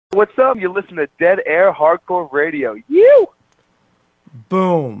What's up? You listen to Dead Air Hardcore Radio. You!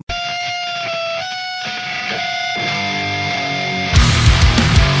 Boom.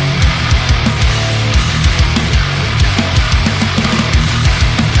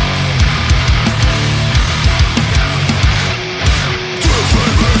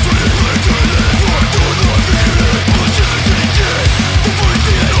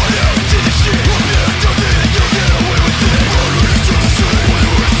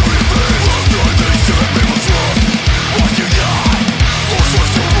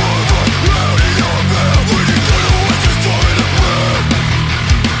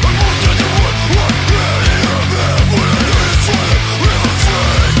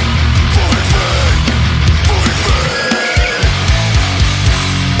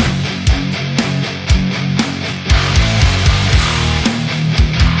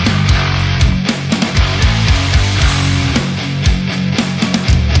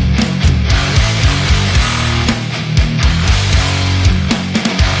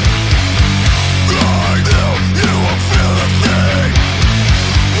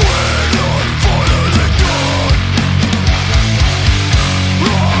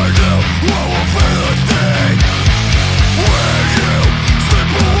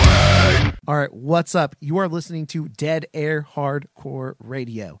 What's up? You are listening to Dead Air Hardcore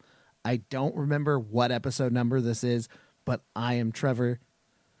Radio. I don't remember what episode number this is, but I am Trevor.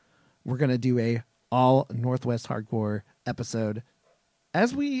 We're going to do a all Northwest Hardcore episode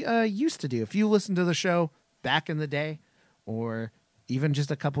as we used to do. If you listen to the show back in the day or even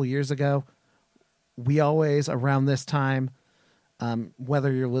just a couple years ago, we always around this time,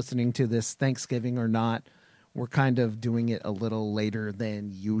 whether you're listening to this Thanksgiving or not, we're kind of doing it a little later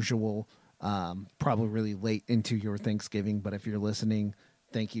than usual. Probably really late into your Thanksgiving, but if you're listening,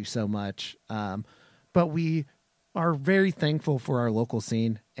 thank you so much. But we are very thankful for our local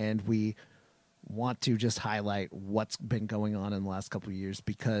scene, and we want to just highlight what's been going on in the last couple of years,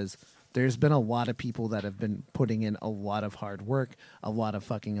 because there's been a lot of people that have been putting in a lot of hard work, a lot of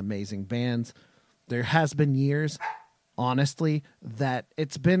fucking amazing bands. There has been years, honestly, that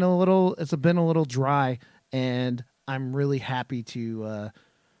it's been a little dry, and I'm really happy to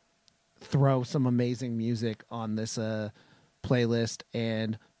throw some amazing music on this playlist,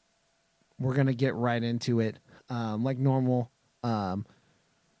 and we're gonna get right into it. Like normal,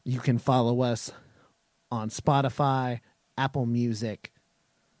 you can follow us on Spotify, Apple Music,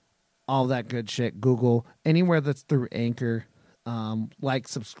 all that good shit, Google, anywhere that's through Anchor. Like,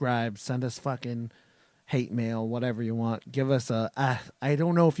 subscribe, send us fucking hate mail, whatever you want. Give us I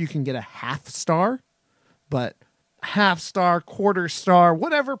don't know if you can get a half star, but half star, quarter star,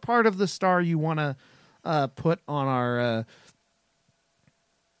 whatever part of the star you want to put on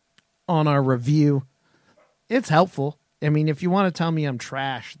our review. It's helpful. I mean, if you want to tell me I'm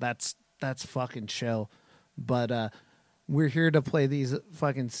trash, that's fucking chill. But we're here to play these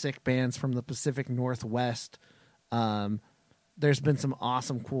fucking sick bands from the Pacific Northwest. There's been some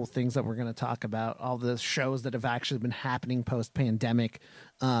awesome, cool things that we're going to talk about. All the shows that have actually been happening post-pandemic.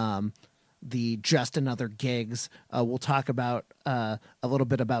 The Just Another gigs. We'll talk about a little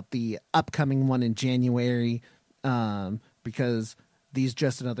bit about the upcoming one in January, because these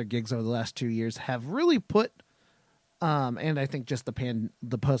Just Another gigs over the last 2 years have really put, and I think just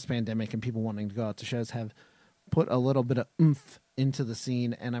the post-pandemic and people wanting to go out to shows have put a little bit of oomph into the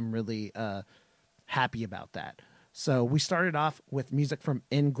scene, and I'm really happy about that. So we started off with music from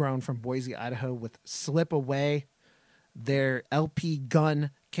Ingrown from Boise, Idaho with Slip Away. Their LP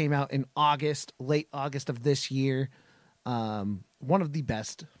Gun came out in late August of this year. One of the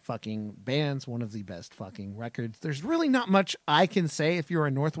best fucking bands, one of the best fucking records. There's really not much I can say. If you're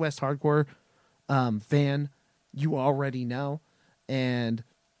a Northwest Hardcore fan, you already know. And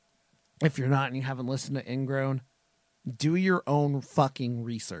if you're not and you haven't listened to Ingrown, do your own fucking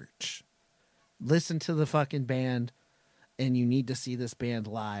research. Listen to the fucking band, and you need to see this band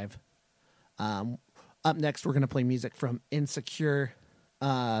live. Up next, we're going to play music from Insecure.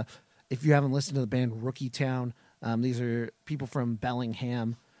 If you haven't listened to the band Rookie Town, these are people from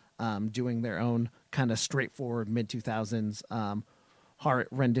Bellingham doing their own kind of straightforward mid-2000s hard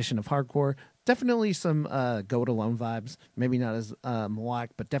rendition of hardcore. Definitely some Go It Alone vibes. Maybe not as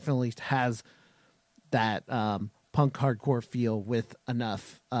melodic, but definitely has that punk hardcore feel with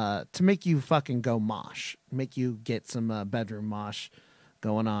enough to make you fucking go mosh. Make you get some bedroom mosh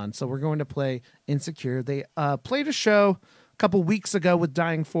going on. So we're going to play Insecure. They played a show a couple weeks ago with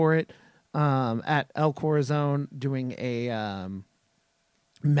Dying For It at El Corazon, doing a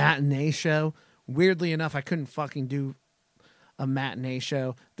matinee show. Weirdly enough, I couldn't fucking do a matinee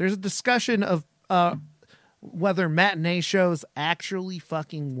show. There's a discussion of whether matinee shows actually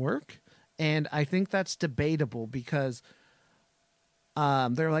fucking work. And I think that's debatable because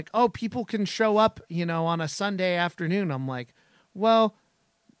they're like, oh, people can show up, on a Sunday afternoon. I'm like, well,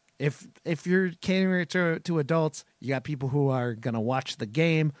 if you're catering it to adults, you got people who are going to watch the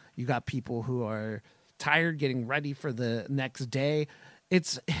game. You got people who are tired getting ready for the next day.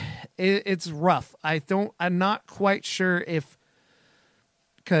 It's rough. I'm not quite sure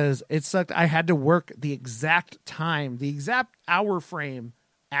because it sucked. I had to work the exact time, the exact hour frame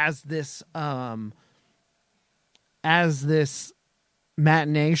as this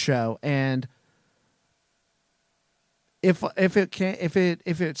matinee show, and if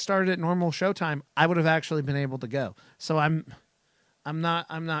it started at normal showtime, I would have actually been able to go. So I'm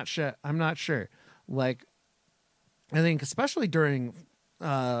not sure. Like, I think especially during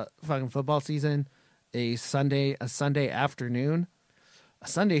fucking football season, a Sunday afternoon, a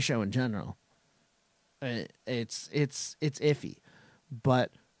Sunday show in general, it's iffy.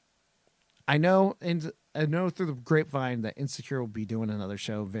 But I know through the grapevine that Insecure will be doing another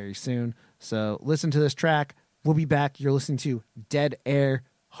show very soon. So listen to this track. We'll be back. You're listening to Dead Air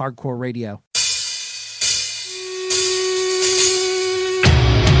Hardcore Radio.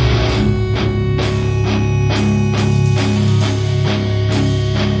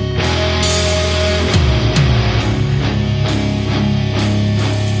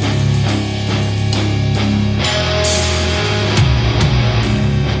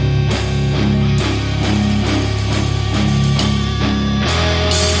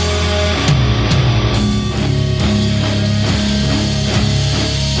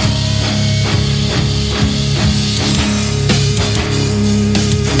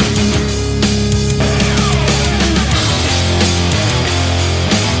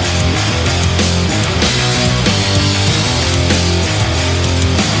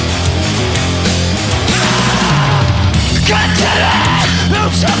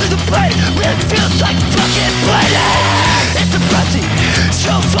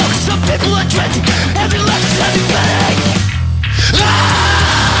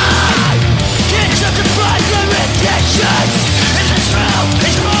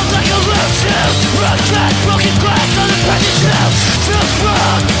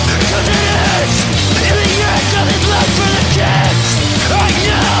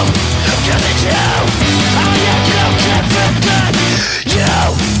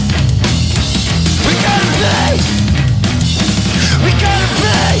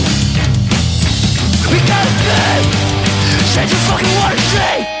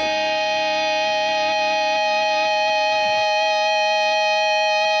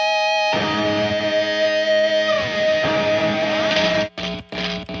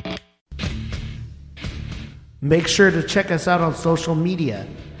 Make sure to check us out on social media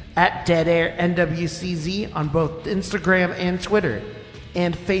at Dead Air NWCZ on both Instagram and Twitter,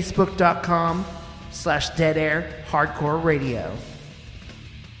 and Facebook.com/Dead Air Hardcore Radio.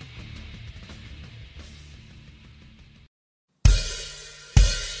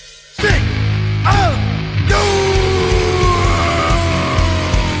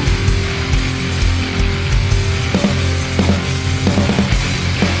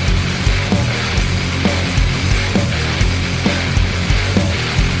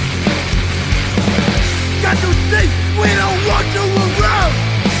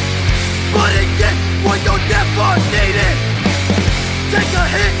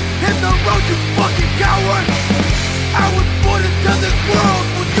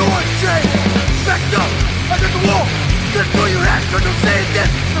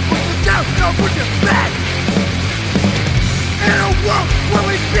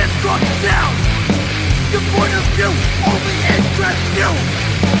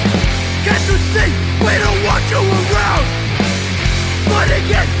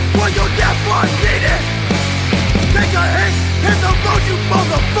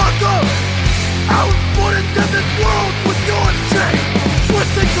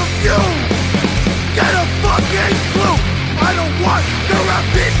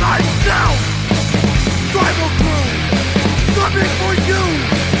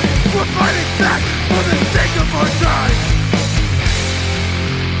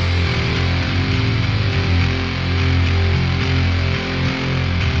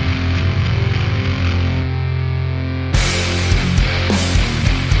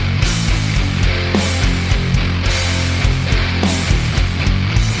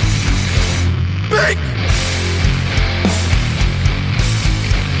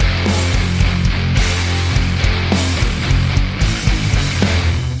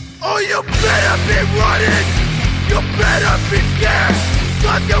 You better be scared,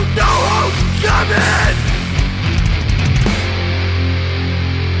 'cause you know who's coming!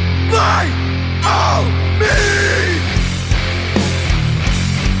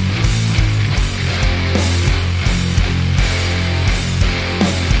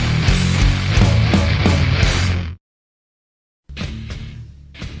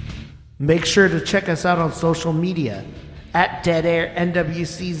 Make sure to check us out on social media at Dead Air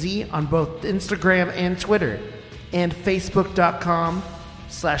NWCZ on both Instagram and Twitter, and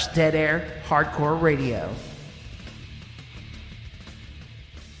Facebook.com/Dead Air Hardcore Radio.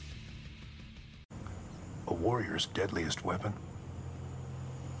 A warrior's deadliest weapon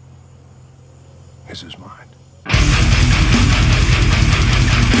is his mind.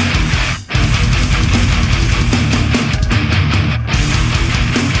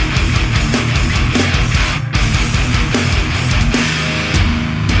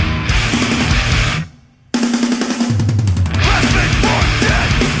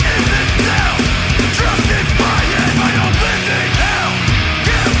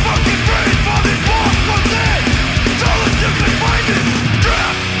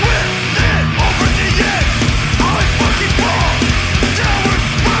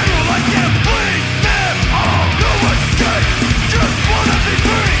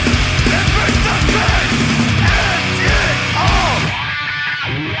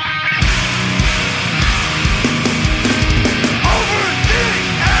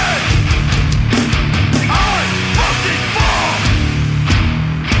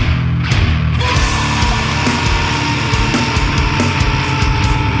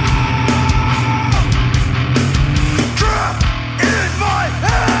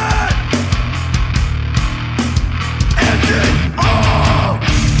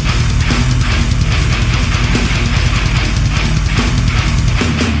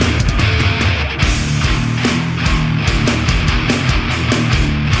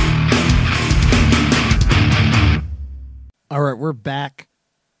 We're back.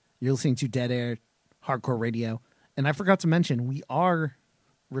 You're listening to Dead Air Hardcore Radio. And I forgot to mention, we are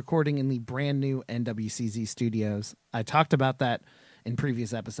recording in the brand new NWCZ studios. I talked about that in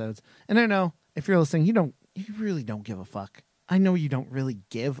previous episodes. And I know if you're listening, you really don't give a fuck. I know you don't really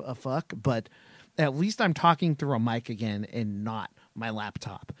give a fuck, but at least I'm talking through a mic again and not my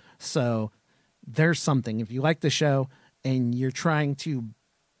laptop. So there's something. If you like the show and you're trying to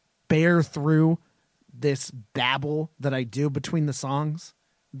bear through this babble that I do between the songs,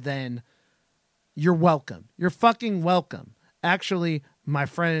 then you're welcome. You're fucking welcome. Actually, my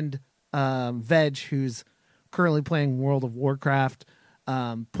friend Veg, who's currently playing World of Warcraft,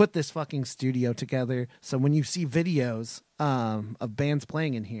 put this fucking studio together. So when you see videos of bands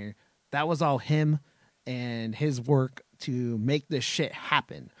playing in here, that was all him and his work to make this shit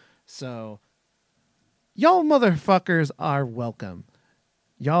happen. So y'all motherfuckers are welcome.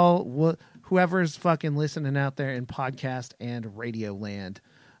 Y'all, whoever's fucking listening out there in podcast and radio land.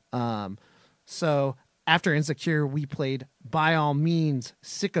 So after Insecure, we played By All Means,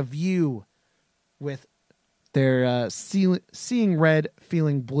 Sick of You with their Seeing Red,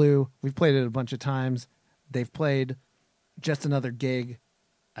 Feeling Blue. We've played it a bunch of times. They've played Just Another Gig,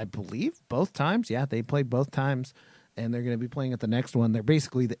 I believe, both times. Yeah, they played both times, and they're going to be playing at the next one. They're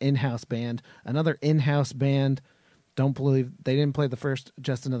basically the in-house band, another in-house band. Don't believe they didn't play the first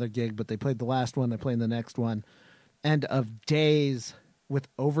Just Another Gig, but they played the last one. They're playing the next one. End of Days with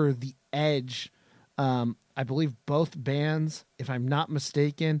Over the Edge. I believe both bands, if I'm not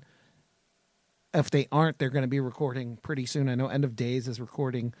mistaken, if they aren't, they're going to be recording pretty soon. I know End of Days is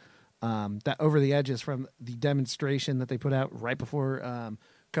recording. That Over the Edge is from the demonstration that they put out right before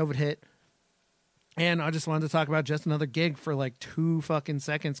COVID hit. And I just wanted to talk about Just Another Gig for like 2 fucking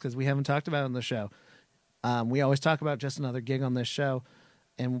seconds because we haven't talked about it on the show. We always talk about Just Another Gig on this show,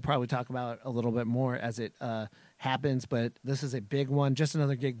 and we'll probably talk about it a little bit more as it happens, but this is a big one. Just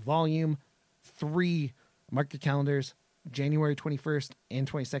Another Gig Volume 3. Mark your calendars, January 21st and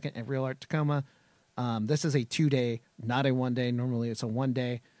 22nd at Real Art Tacoma. This is a 2-day, not a 1-day. Normally it's a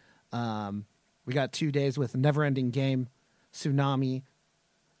 1-day. We got 2 days with Never Ending Game, Tsunami,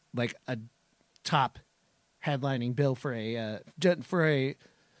 like a top headlining bill for a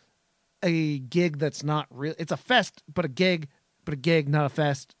gig that's not real. It's a fest, but a gig, not a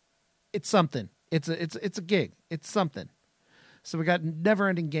fest. It's something. It's a gig. It's something. So we got Never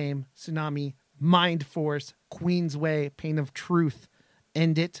Ending Game, Tsunami, Mind Force, Queensway, Pain of Truth,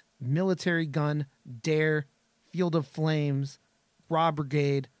 End It, Military Gun, Dare, Field of Flames, Raw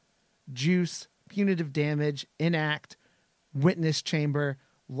Brigade, Juice, Punitive Damage, Enact, Witness Chamber,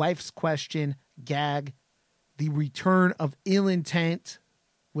 Life's Question, Gag, The Return of Ill Intent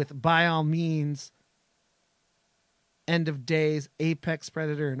with By All Means, End of Days, Apex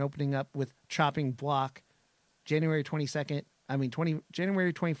Predator, and opening up with Chopping Block, January 21st and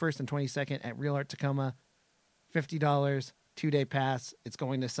 22nd at Real Art Tacoma, $50, 2-day pass. It's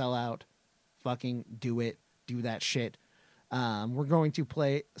going to sell out. Fucking do it. Do that shit. We're going to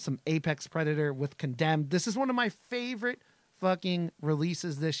play some Apex Predator with Condemned. This is one of my favorite fucking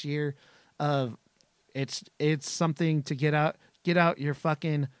releases this year of it's something to get out your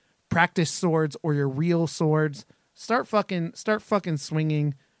fucking practice swords or your real swords. Start fucking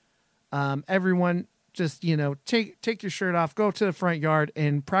swinging. Everyone just, take your shirt off, go to the front yard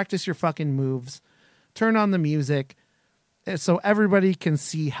and practice your fucking moves. Turn on the music so everybody can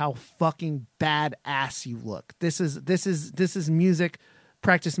see how fucking badass you look. This is music,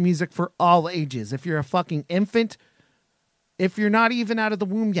 practice music for all ages. If you're a fucking infant, if you're not even out of the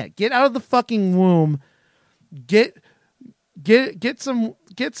womb yet, get out of the fucking womb. Get some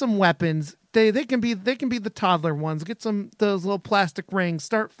weapons. They can be the toddler ones. Get those little plastic rings.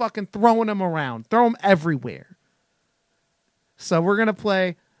 Start fucking throwing them around. Throw them everywhere. So we're gonna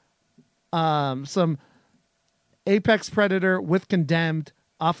play some Apex Predator with Condemned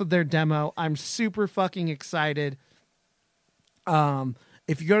off of their demo. I'm super fucking excited.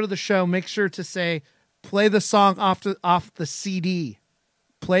 If you go to the show, make sure to say play the song off the CD.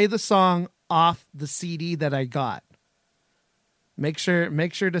 Play the song off the CD that I got. Make sure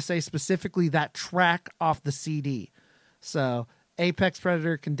to say specifically that track off the CD. So Apex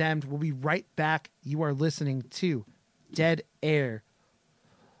Predator Condemned. We'll be right back. You are listening to Dead Air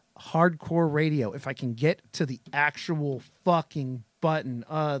Hardcore Radio. If I can get to the actual fucking button.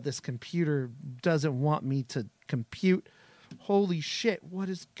 This computer doesn't want me to compute. Holy shit, what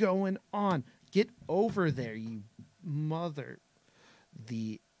is going on? Get over there, you mother.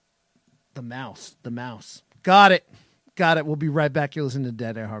 The mouse. Got it. We'll be right back. You're listening to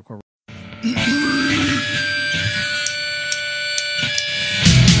Dead Air Hardcore.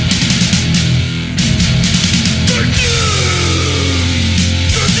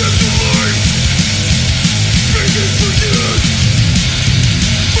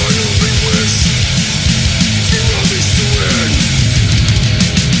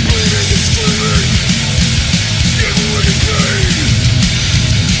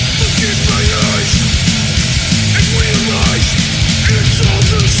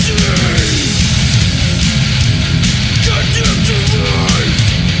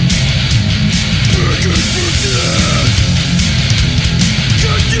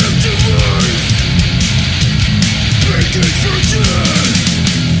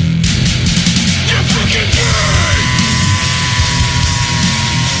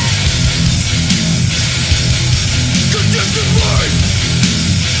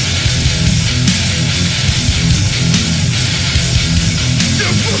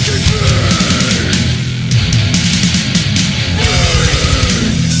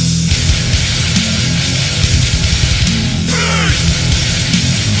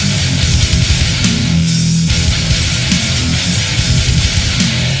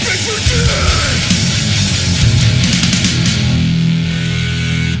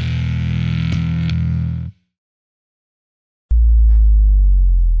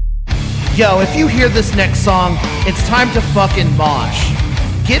 Yo, if you hear this next song, it's time to fucking mosh.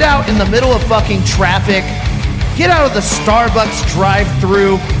 Get out in the middle of fucking traffic. Get out of the Starbucks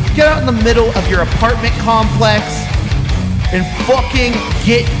drive-thru. Get out in the middle of your apartment complex and fucking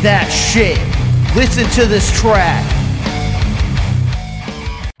get that shit. Listen to this track.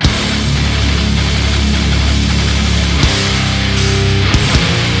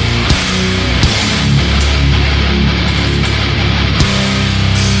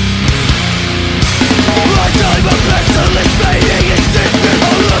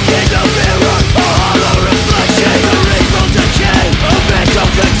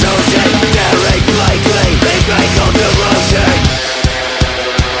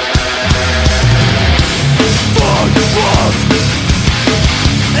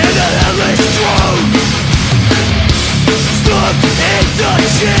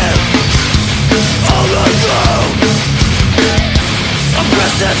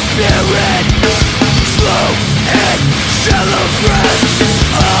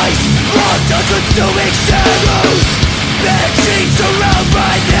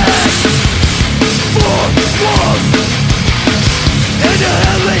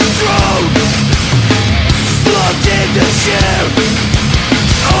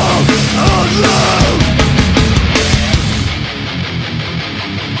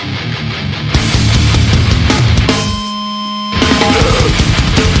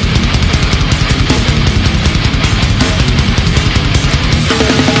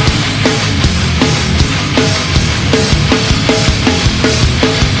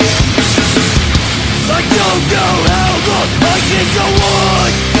 I don't know how long I can go on.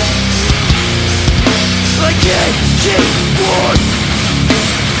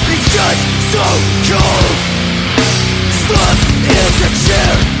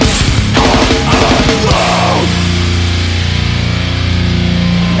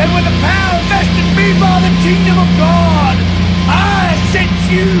 and with the power vested in me by the kingdom of God, I sent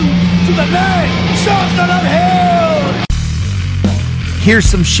you to the very circle of hell. Here's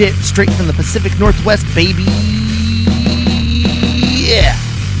some shit straight from the Pacific Northwest, baby. Yeah.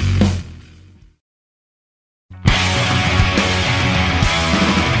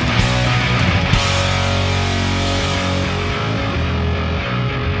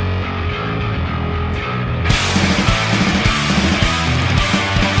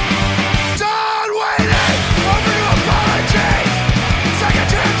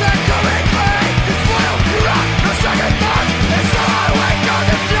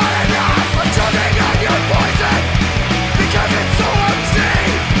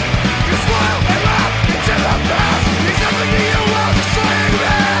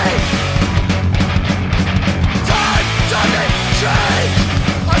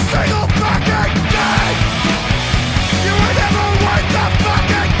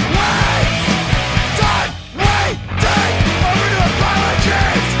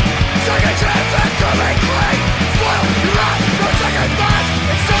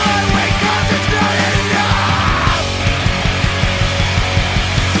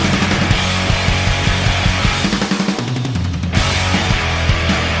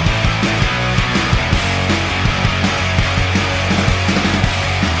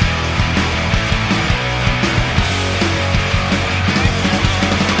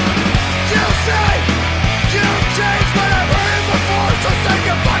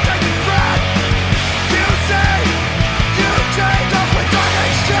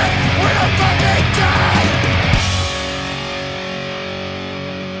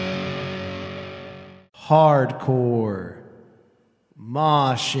 Hardcore,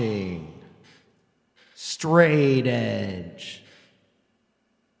 moshing, straight edge,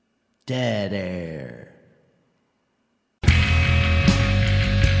 dead air.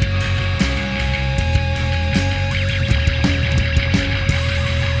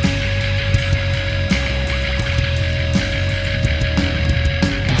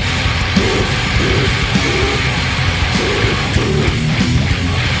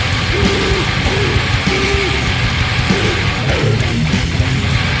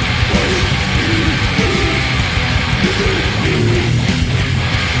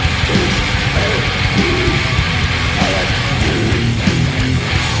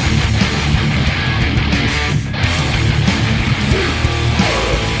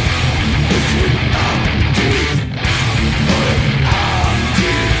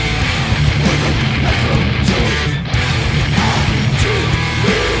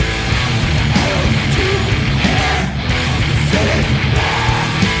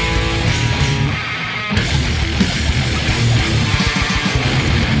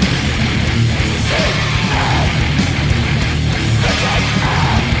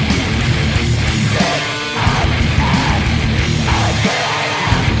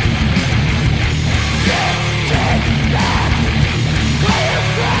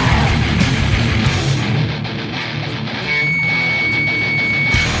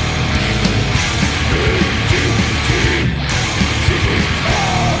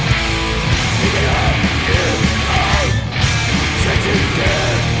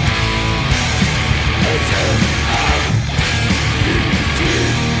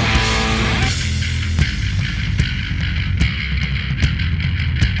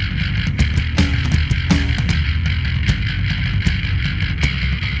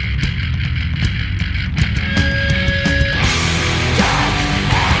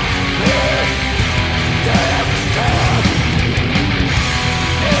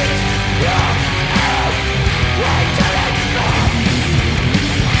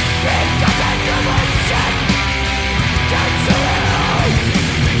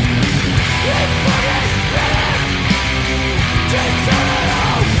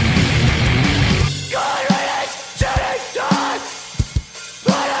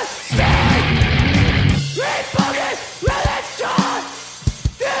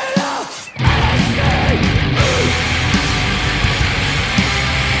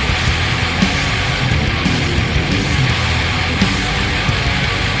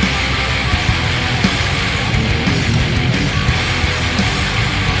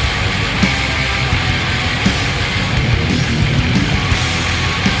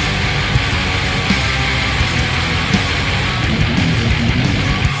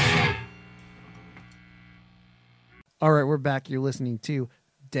 All right, we're back. You're listening to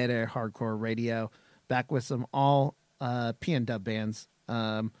Dead Air Hardcore Radio. Back with some all PN Dub bands.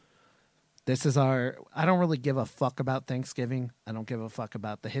 This is our... I don't really give a fuck about Thanksgiving. I don't give a fuck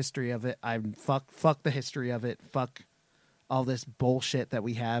about the history of it. Fuck the history of it. Fuck all this bullshit that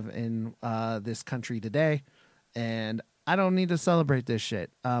we have in this country today. And I don't need to celebrate this shit.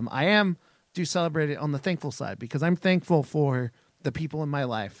 I do celebrate it on the thankful side because I'm thankful for the people in my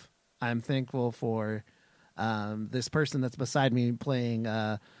life. I'm thankful for this person that's beside me playing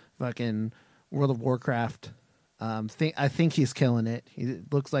fucking World of Warcraft. I think he's killing it. He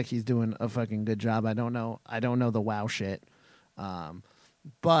looks like he's doing a fucking good job. I don't know the WoW shit.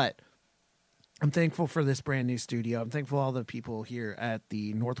 But I'm thankful for this brand new studio. I'm thankful for all the people here at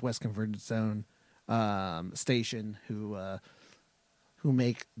the Northwest Convergence Zone station who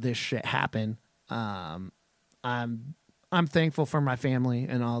make this shit happen. I'm thankful for my family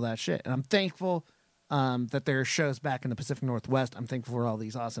and all that shit. And I'm thankful that there are shows back in the Pacific Northwest. I'm thankful for all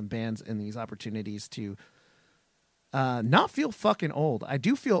these awesome bands and these opportunities to not feel fucking old. I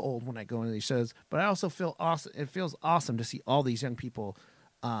do feel old when I go into these shows, but I also feel awesome. It feels awesome to see all these young people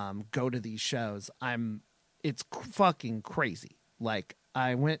go to these shows. It's fucking crazy. Like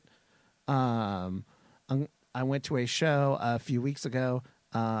I went to a show a few weeks ago,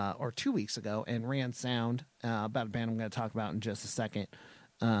 or 2 weeks ago, and Ran Sound, about a band I'm going to talk about in just a second.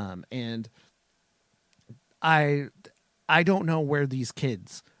 And I don't know where these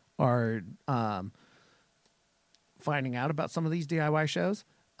kids are finding out about some of these DIY shows.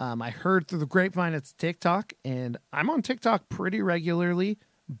 I heard through the grapevine it's TikTok, and I'm on TikTok pretty regularly,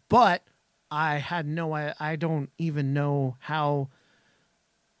 but I don't even know how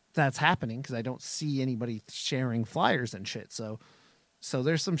that's happening because I don't see anybody sharing flyers and shit. So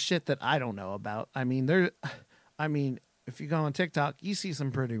there's some shit that I don't know about. I mean, if you go on TikTok, you see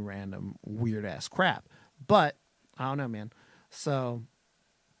some pretty random weird ass crap, but I don't know, man.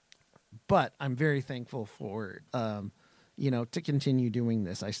 But I'm very thankful for, to continue doing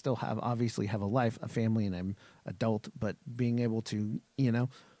this. I still obviously have a life, a family, and I'm adult, but being able to,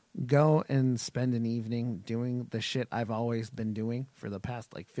 go and spend an evening doing the shit I've always been doing for the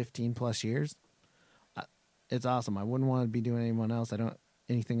past 15 plus years. It's awesome. I wouldn't want to be doing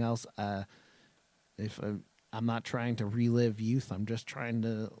anything else. If I'm not trying to relive youth, I'm just trying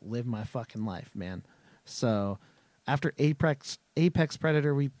to live my fucking life, man. So after Apex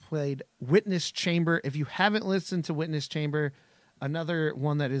Predator, we played Witness Chamber. If you haven't listened to Witness Chamber, another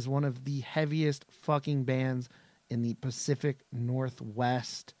one that is one of the heaviest fucking bands in the Pacific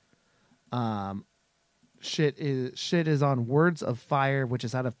Northwest. Shit is on Words of Fire, which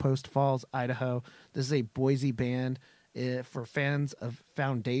is out of Post Falls, Idaho. This is a Boise band for fans of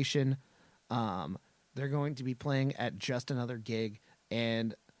Foundation. They're going to be playing at Just Another Gig,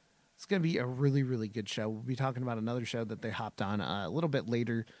 and it's going to be a really, really good show. We'll be talking about another show that they hopped on a little bit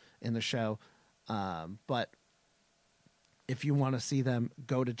later in the show. But if you want to see them,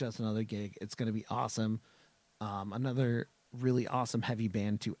 go to Just Another Gig. It's going to be awesome. Another really awesome heavy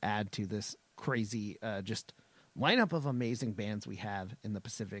band to add to this crazy just lineup of amazing bands we have in the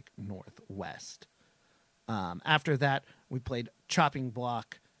Pacific Northwest. After that, we played Chopping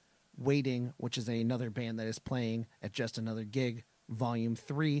Block Waiting, which is another band that is playing at Just Another Gig, Volume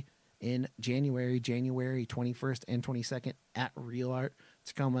 3 in January 21st and 22nd at Real Art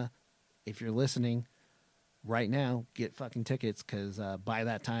Tacoma. If you're listening right now, get fucking tickets because by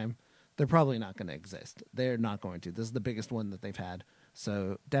that time, they're probably not going to exist. They're not going to. This is the biggest one that they've had.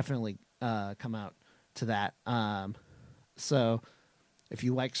 So definitely come out to that. So if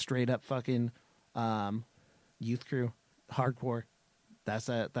you like straight up fucking Youth Crew, hardcore, that's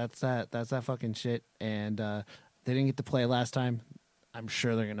that fucking shit. And they didn't get to play last time. I'm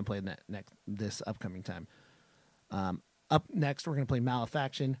sure they're going to play this upcoming time. Up next, we're going to play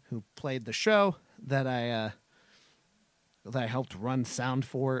Malefaction, who played the show that I helped run sound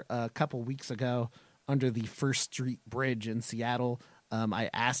for a couple weeks ago under the First Street Bridge in Seattle. I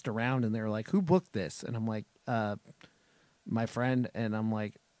asked around, and they were like, "Who booked this?" And I'm like, "My friend." And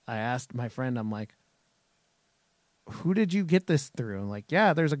I asked my friend, I'm like, "Who did you get this through?" I'm like,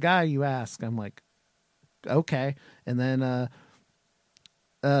 "Yeah, there's a guy you ask." I'm like, "Okay." And then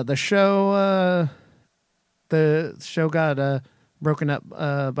the show got broken up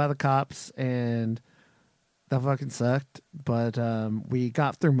by the cops, and that fucking sucked. But we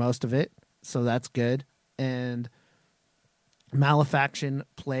got through most of it, so that's good. And Malefaction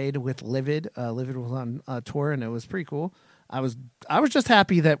played with Livid. Livid was on tour, and it was pretty cool. I was just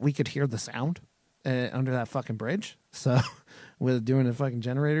happy that we could hear the sound under that fucking bridge. So with doing a fucking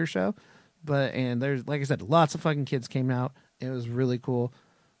generator show, and there's, like I said, lots of fucking kids came out. It was really cool.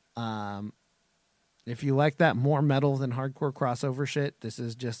 If you like that more metal than hardcore crossover shit, this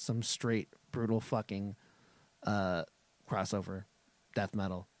is just some straight brutal fucking crossover death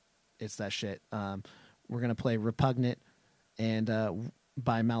metal. It's that shit. We're gonna play Repugnant and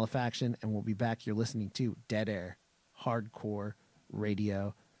by Malefaction, and we'll be back. You're listening to Dead Air Hardcore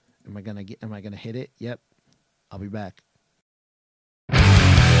Radio. Am I gonna hit it? Yep. I'll be back.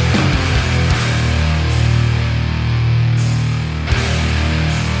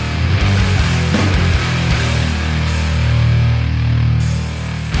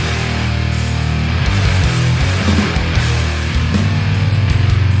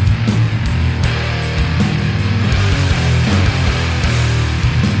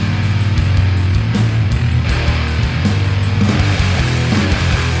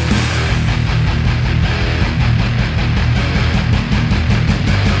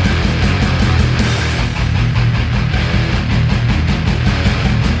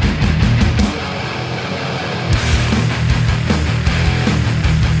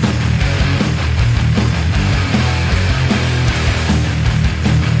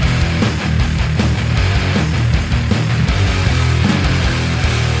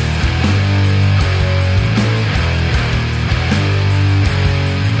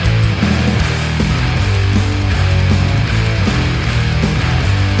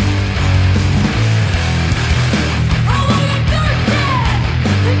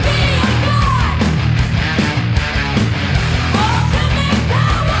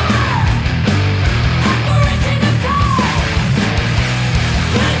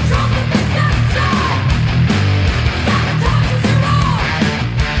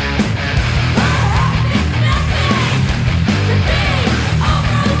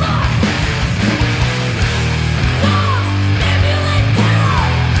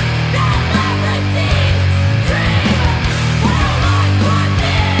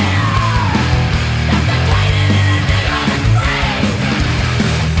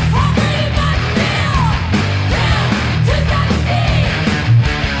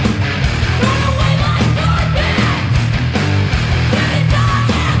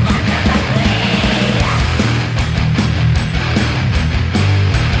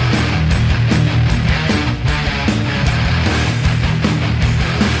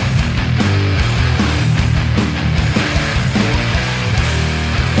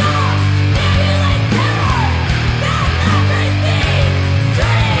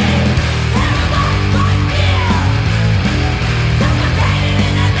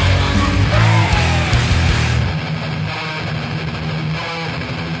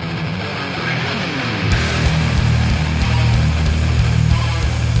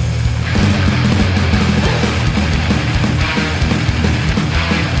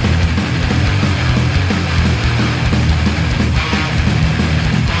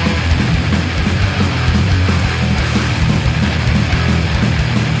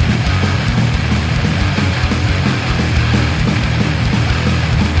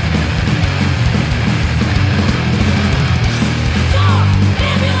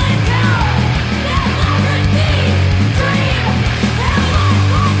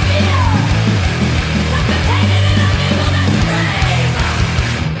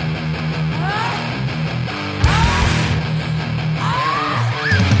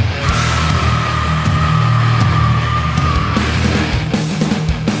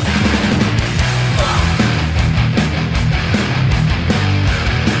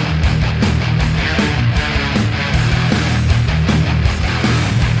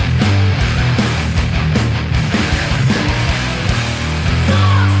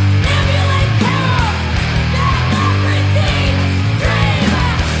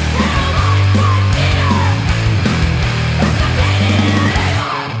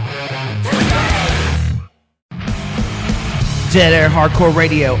 Dead Air Hardcore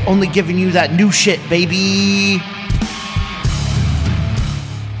Radio, only giving you that new shit, baby.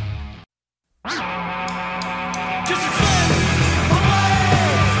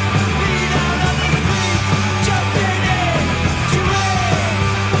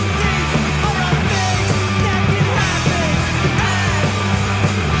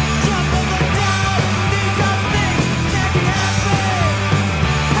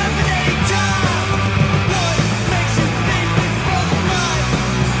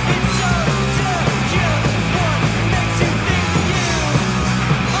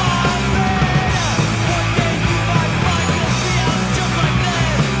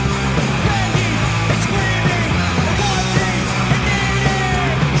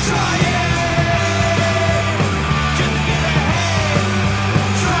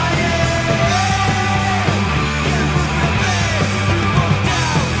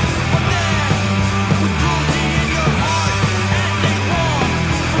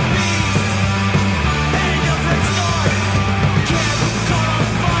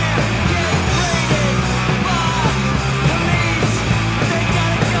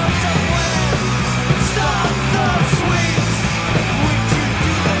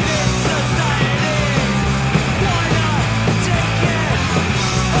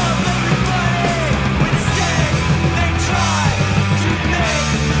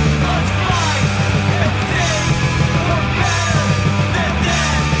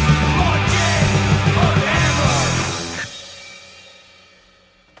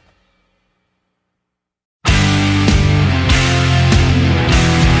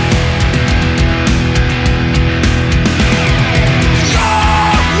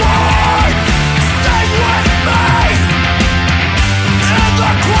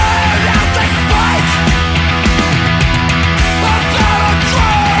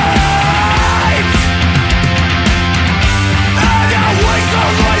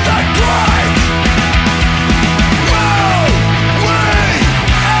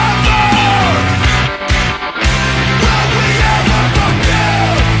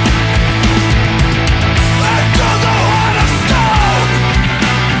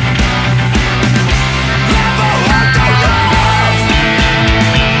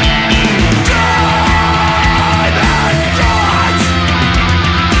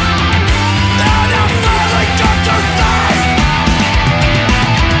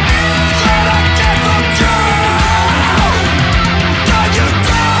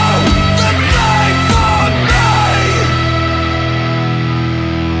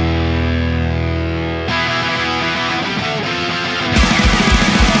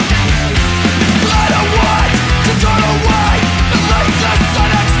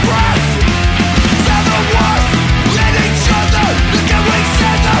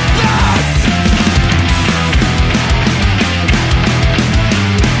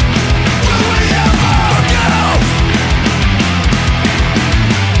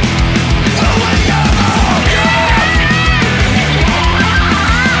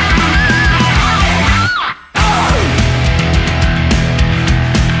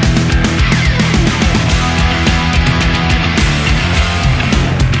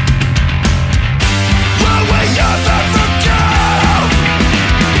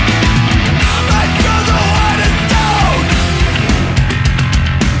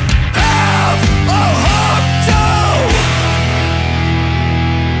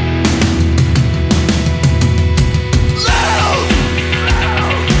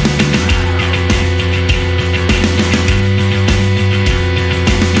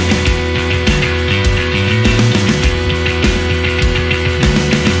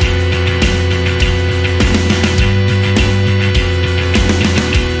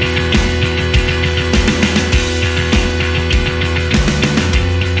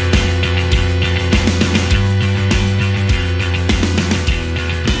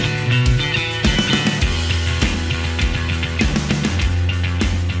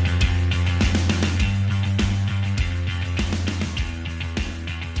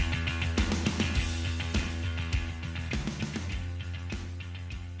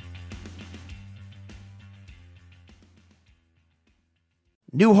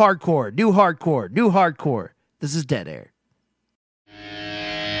 New hardcore, new hardcore, new hardcore. This is Dead Air.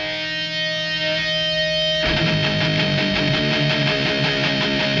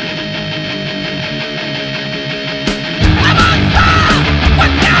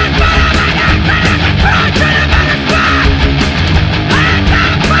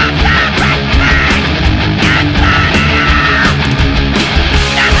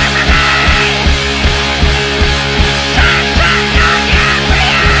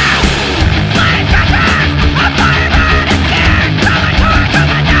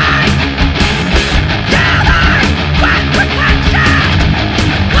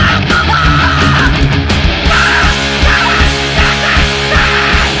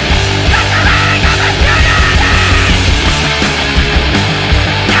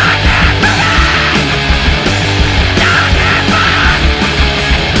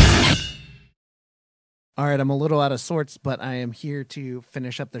 All right, I'm a little out of sorts, but I am here to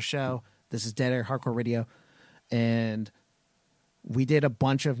finish up the show. This is Dead Air Hardcore Radio, and we did a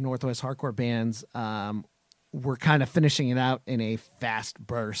bunch of Northwest hardcore bands. We're kind of finishing it out in a fast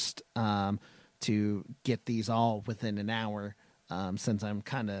burst to get these all within an hour, since I'm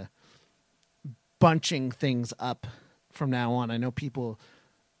kind of bunching things up from now on. I know people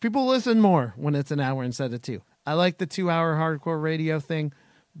listen more when it's an hour instead of 2. I like the 2-hour hardcore radio thing.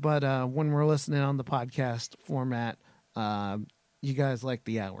 But when we're listening on the podcast format, you guys like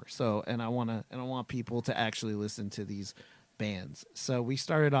the hour. So, and I want people to actually listen to these bands. So we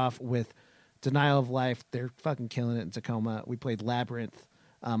started off with Denial of Life. They're fucking killing it in Tacoma. We played Labyrinth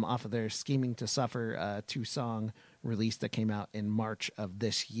off of their Scheming to Suffer 2-song release that came out in March of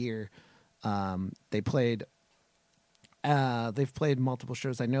this year. They've played multiple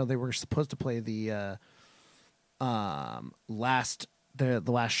shows. I know they were supposed to play the last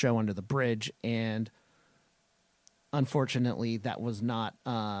show Under the Bridge, and unfortunately that was not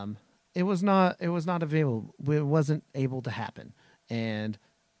it was not available. It wasn't able to happen, and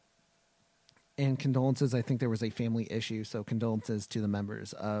condolences. I think there was a family issue, so condolences to the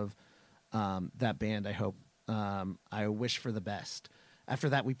members of that band. I hope I wish for the best. After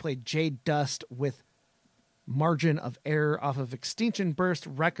that, we played Jade Dust with Margin of Error off of Extinction Burst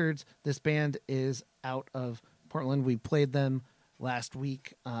Records. This band is out of Portland. We played them last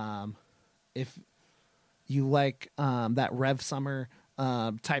week. If you like that Rev Summer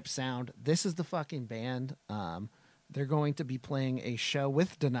type sound, this is the fucking band. They're going to be playing a show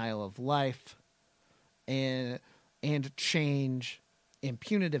with Denial of Life and Change and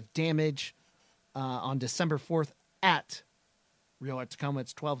Punitive Damage on December 4th at Real Art Tacoma.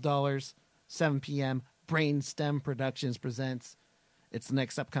 It's $12, 7 p.m. Brainstem Productions presents. It's the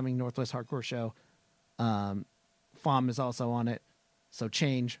next upcoming Northwest Hardcore show. FOM is also on it. So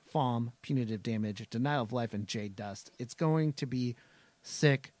Change, FOM, Punitive Damage, Denial of Life, and Jade Dust. It's going to be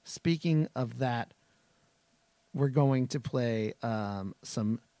sick. Speaking of that, we're going to play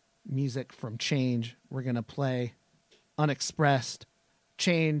some music from Change. We're going to play Unexpressed.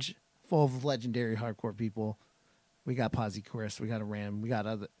 Change, full of legendary hardcore people. We got Posy Chris, we got a Ram, we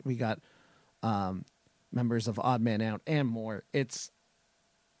got members of Odd Man Out and more. It's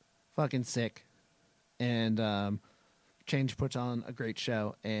fucking sick. And Change puts on a great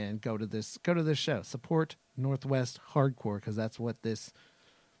show, and go to this show. Support Northwest Hardcore, because that's what this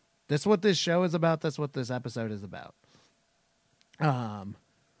show is about. That's what this episode is about.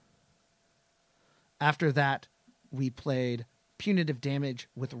 After that, we played Punitive Damage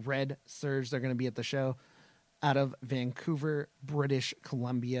with Red Surge. They're going to be at the show out of Vancouver, British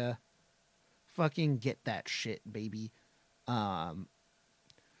Columbia. Fucking get that shit, baby. Yeah,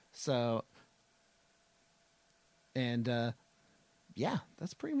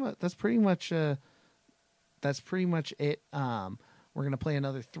 that's pretty much it. We're gonna play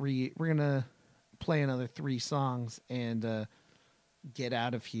another 3. We're gonna play another 3 songs and get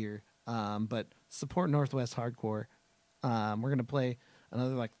out of here. But support Northwest Hardcore. We're gonna play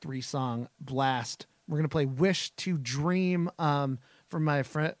another 3-song blast. We're gonna play "Wish to Dream" from my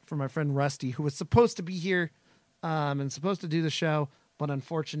friend Rusty, who was supposed to be here and supposed to do the show, but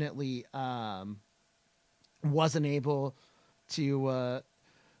unfortunately wasn't able to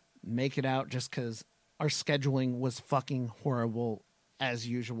make it out just because our scheduling was fucking horrible as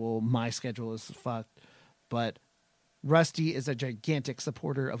usual. My schedule is fucked, but Rusty is a gigantic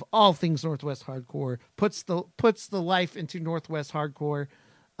supporter of all things Northwest Hardcore, puts the life into Northwest Hardcore.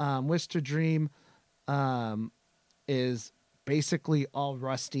 Wish to Dream is basically all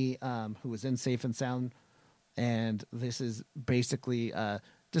Rusty, who was in Safe and Sound, and this is basically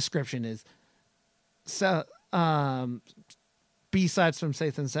description is B-sides from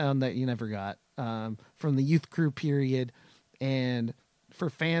Safe and Sound that you never got, from the Youth Crew period, and for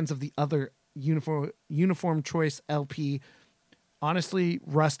fans of the other uniform choice LP. Honestly,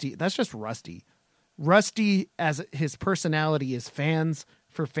 Rusty. That's just Rusty. Rusty, as his personality, is fans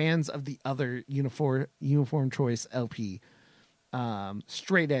for fans of the other uniform choice LP.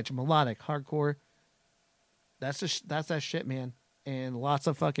 Straight edge, melodic, hardcore. That's that shit, man. And lots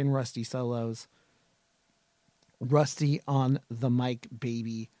of fucking Rusty solos. Rusty on the mic,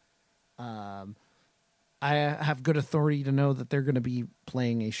 baby. I have good authority to know that they're going to be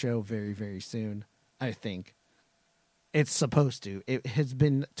playing a show very, very soon. I think it's supposed to. It has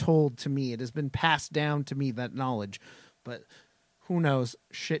been told to me. It has been passed down to me, that knowledge. But who knows?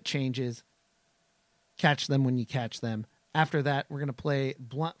 Shit changes. Catch them when you catch them. After that, we're going to play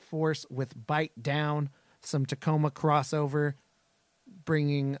Blunt Force with Bite Down, some Tacoma crossover,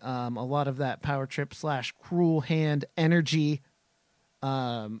 bringing a lot of that Power Trip / Cruel Hand energy.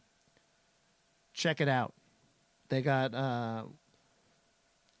 Check it out. They got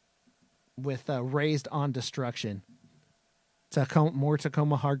with Raised on Destruction. More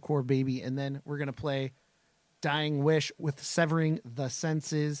Tacoma hardcore, baby. And then we're going to play Dying Wish with Severing the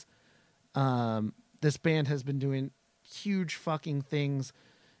Senses. This band has been doing huge fucking things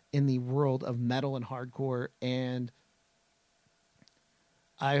in the world of metal and hardcore, and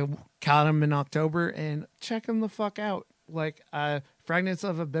I caught them in October, and check them the fuck out. Like, Fragments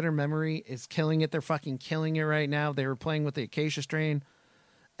of a Bitter Memory is killing it. They're fucking killing it right now. They were playing with the Acacia Strain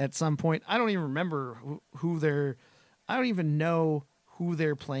at some point. I don't even remember who they're... I don't even know who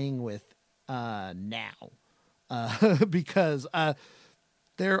they're playing with now. Because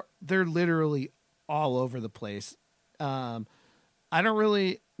they're literally all over the place. I don't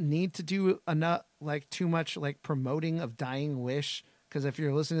really need to do enough, like, too much like promoting of Dying Wish, because if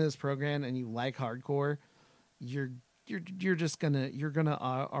you're listening to this program and you like hardcore, you're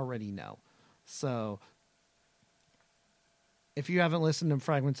gonna already know. So if you haven't listened to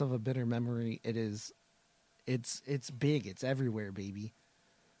Fragments of a Bitter Memory, it's big. It's everywhere, baby.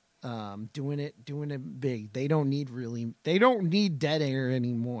 Doing it big. They don't need Dead Air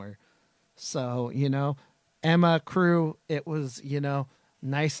anymore. So, Emma crew, it was,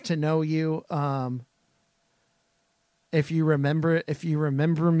 nice to know you. If you remember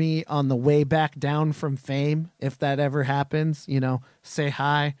me on the way back down from Fame, if that ever happens, say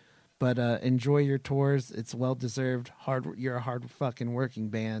hi, but enjoy your tours. It's well deserved. You're a hard fucking working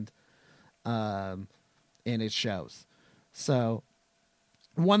band. And it shows. So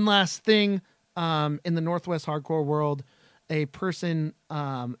one last thing, in the Northwest hardcore world, a person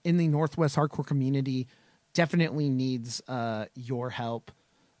in the Northwest hardcore community definitely needs your help.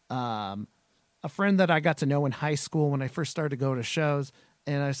 A friend that I got to know in high school when I first started to go to shows,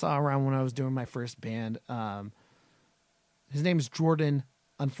 and I saw around when I was doing my first band. His name is Jordan.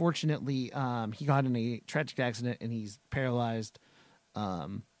 Unfortunately, he got in a tragic accident and he's paralyzed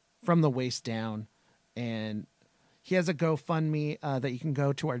from the waist down. And he has a GoFundMe that you can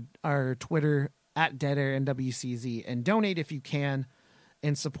go to our Twitter at DeadAirNWCZ and donate if you can,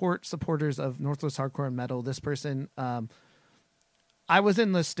 and support supporters of Northwest hardcore and metal. This person, I was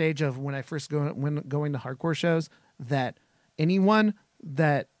in the stage of when I first going to hardcore shows that anyone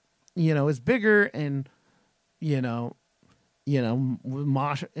that is bigger and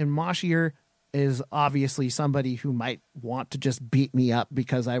moshier is obviously somebody who might want to just beat me up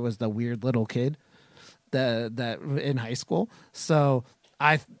because I was the weird little kid that in high school. So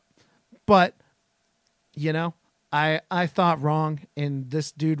I thought wrong, and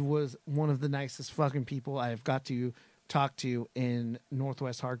this dude was one of the nicest fucking people I've got to talk to in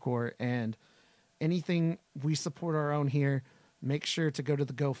Northwest hardcore. And anything we support our own here, make sure to go to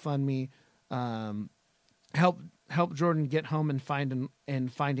the GoFundMe. Help Jordan get home and find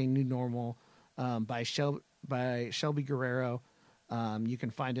a new normal by Shelby Guerrero. You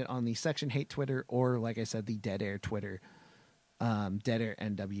can find it on the Section Hate Twitter, or like I said, the Dead Air Twitter, Dead Air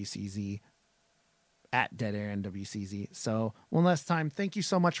NWCZ, at Dead Air NWCZ. So one last time, thank you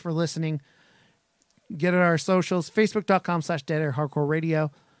so much for listening. Get at our socials, facebook.com/Dead Air Hardcore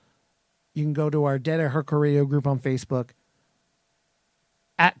Radio. You can go to our Dead Air Hardcore Radio group on Facebook,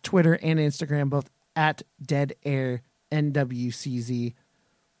 at Twitter and Instagram, both at Dead Air NWCZ.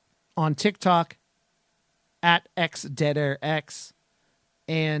 On TikTok, at XDeadAirX.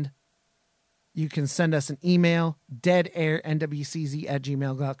 And you can send us an email,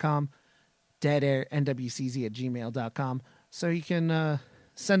 deadairnwcz@gmail.com, deadairnwcz@gmail.com. So you can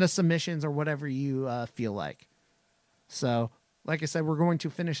send us submissions or whatever you feel like. So, like I said, we're going to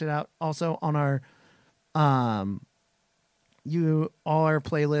finish it out also on our all our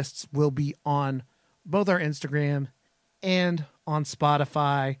playlists will be on both our Instagram and on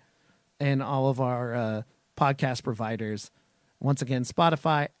Spotify and all of our podcast providers. Once again,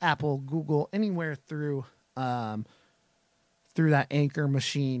 Spotify, Apple, Google, anywhere through that Anchor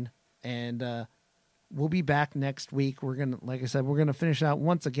machine. And we'll be back next week. We're gonna, like I said, we're gonna finish out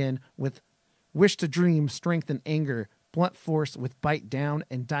once again with Wish to Dream, Strength and Anger, Blunt Force with Bite Down,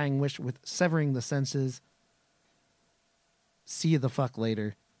 and Dying Wish with Severing the Senses. See you the fuck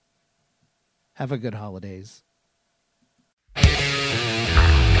later. Have a good holidays. What's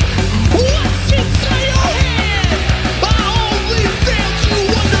inside your head? I only fail to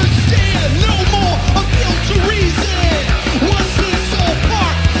understand. No more appeal to reason. What's this all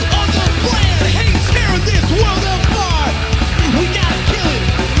part of the plan? Hate's tearing this world apart. We gotta kill it.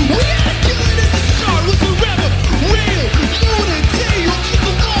 We gotta kill it at the start with the rebel. Real unity. You'll keep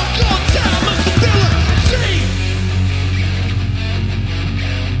the long gone time of stability.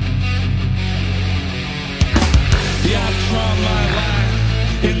 Yeah, I've drawn my line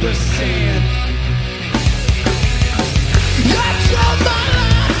in the sand. I draw my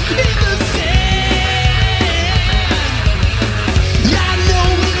line in the sand. I know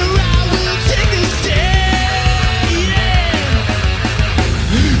where I will take a stand.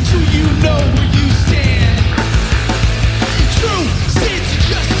 Do you know where you stand? Truth, sense,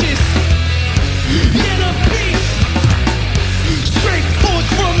 justice, inner peace, strength forth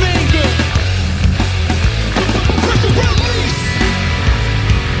from anger. Release.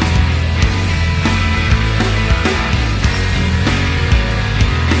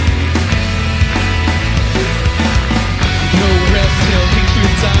 No rest till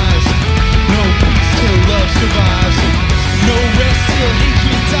hatred dies. No peace till love survives. No rest till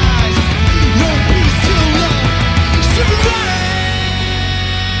hatred dies. No peace till love survives.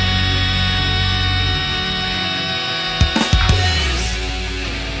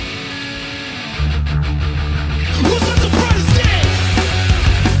 What's up the brightest day?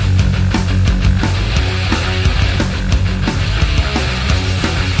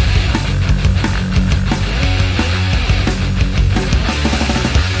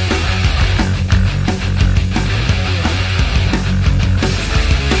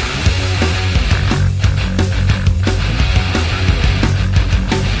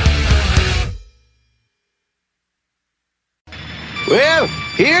 Well,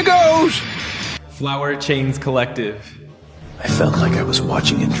 here goes. Flower Chains Collective. I felt like I was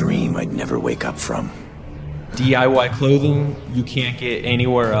watching a dream I'd never wake up from. DIY clothing you can't get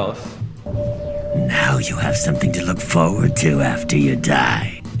anywhere else. Now you have something to look forward to after you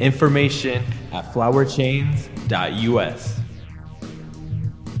die. Information at flowerchains.us.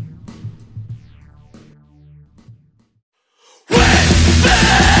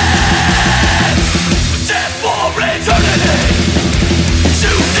 Death for eternity. To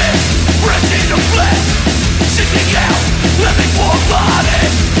this, pressing the flesh, seeking out, living for body.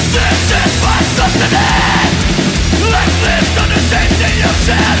 This is my sustenance. Let's live under safety of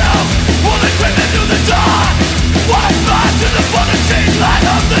shadows. Woman creeping through the dark. One fly to the vanishing light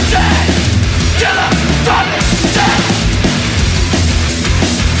of the day. Killer, darkness, death.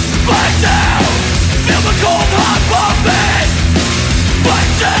 Fight down. Feel the cold heart pumping.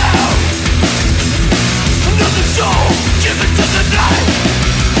 Fight down. Another soul given to the night.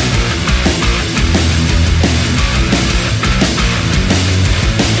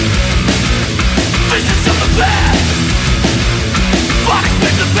 Visions of the past. Bodies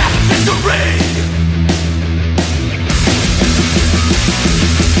make the path of history.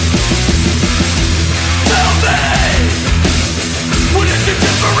 Tell me, what is the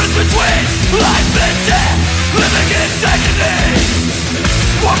difference between life and death? Living in agony.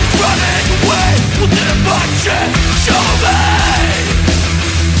 One running away within my chest. Show me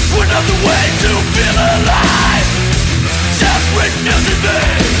another way to feel alive. Death refuses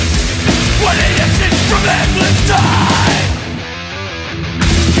me. What it is from endless time.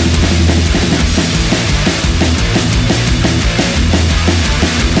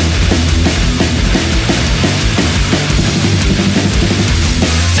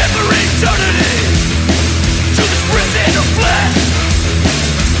 Death for eternity. To this prison of flesh.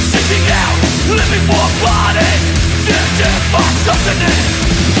 Seeking out, living for bodies. This is my sustenance.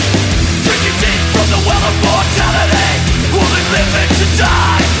 Drinking deep from the well of mortality. Only living to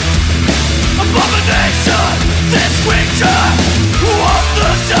die. Abomination, this creature of the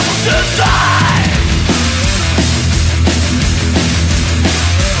devil's design.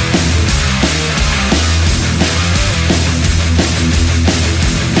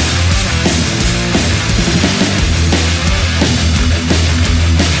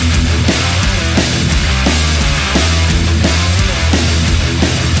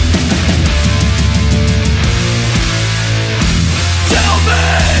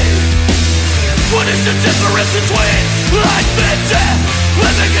 What is the difference between life and in death,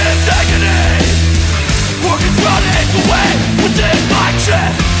 living in agony. Organs running away within my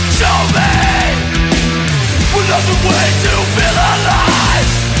chest. Show me another way to feel alive.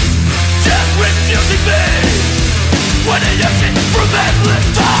 Death refusing me when it exit from endless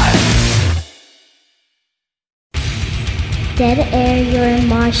time. Dead air, you're a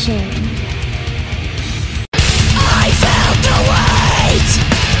Martian. I felt the weight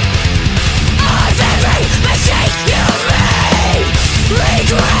of every mistake you made.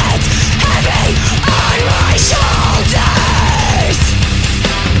 Regret heavy on my shoulders.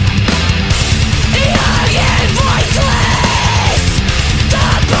 Young and voiceless, the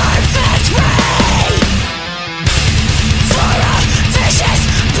perfect prey for a vicious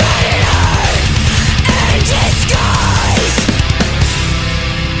predator in disguise.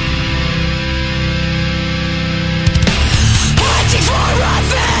 Hunting for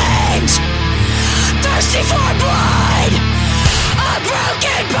revenge, thirsty for blood, a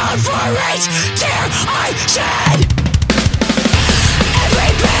broken bone for each tear I shed.